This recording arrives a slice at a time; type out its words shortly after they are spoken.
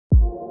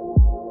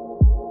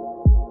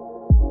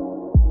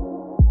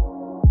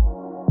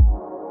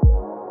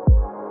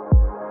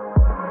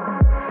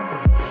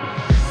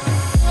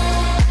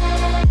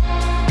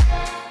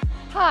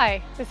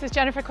Hi, this is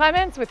Jennifer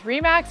Clements with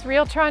RE/MAX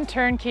Realtron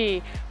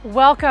Turnkey.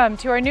 Welcome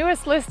to our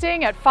newest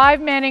listing at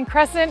 5 Manning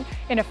Crescent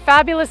in a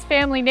fabulous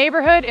family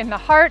neighborhood in the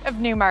heart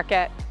of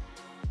Newmarket.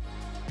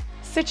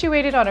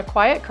 Situated on a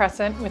quiet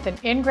crescent with an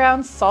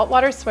in-ground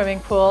saltwater swimming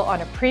pool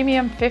on a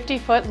premium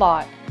 50-foot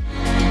lot.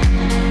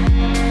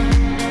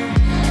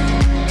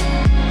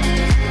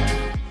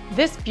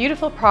 This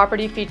beautiful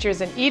property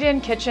features an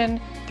eat-in kitchen,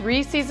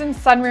 3-season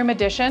sunroom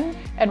addition,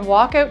 and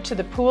walk out to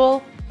the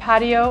pool,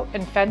 patio,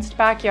 and fenced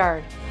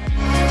backyard.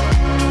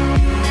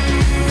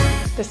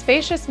 The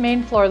spacious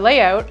main floor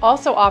layout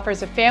also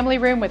offers a family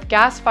room with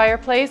gas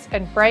fireplace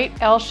and bright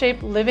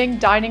L-shaped living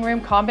dining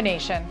room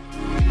combination.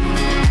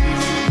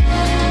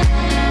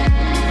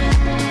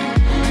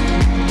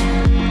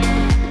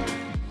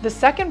 The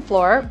second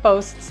floor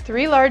boasts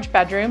 3 large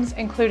bedrooms,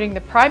 including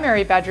the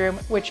primary bedroom,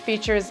 which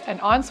features an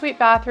ensuite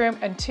bathroom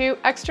and 2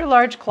 extra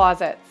large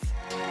closets.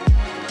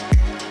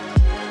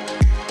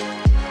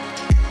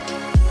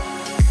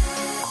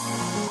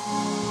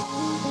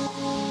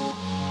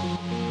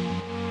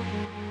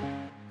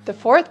 The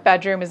fourth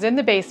bedroom is in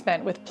the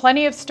basement with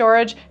plenty of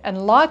storage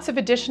and lots of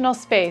additional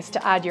space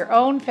to add your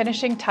own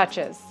finishing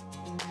touches.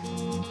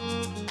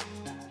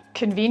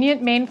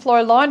 Convenient main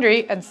floor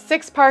laundry and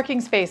 6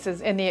 parking spaces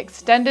in the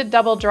extended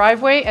double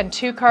driveway and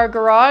 2-car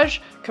garage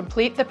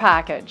complete the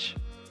package.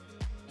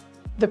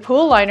 The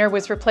pool liner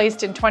was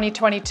replaced in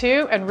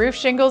 2022 and roof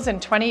shingles in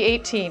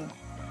 2018.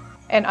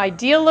 An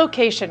ideal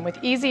location with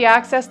easy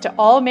access to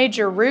all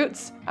major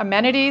routes,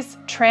 amenities,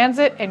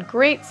 transit, and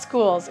great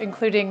schools,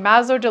 including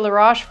Mazo de la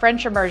Roche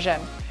French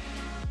Immersion.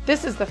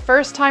 This is the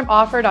first time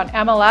offered on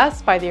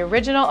MLS by the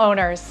original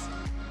owners.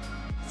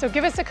 So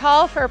give us a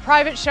call for a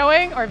private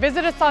showing or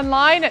visit us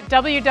online at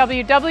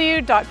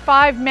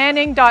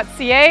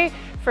www.5manning.ca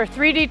for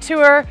 3D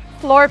tour,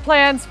 floor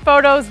plans,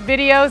 photos,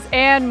 videos,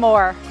 and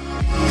more.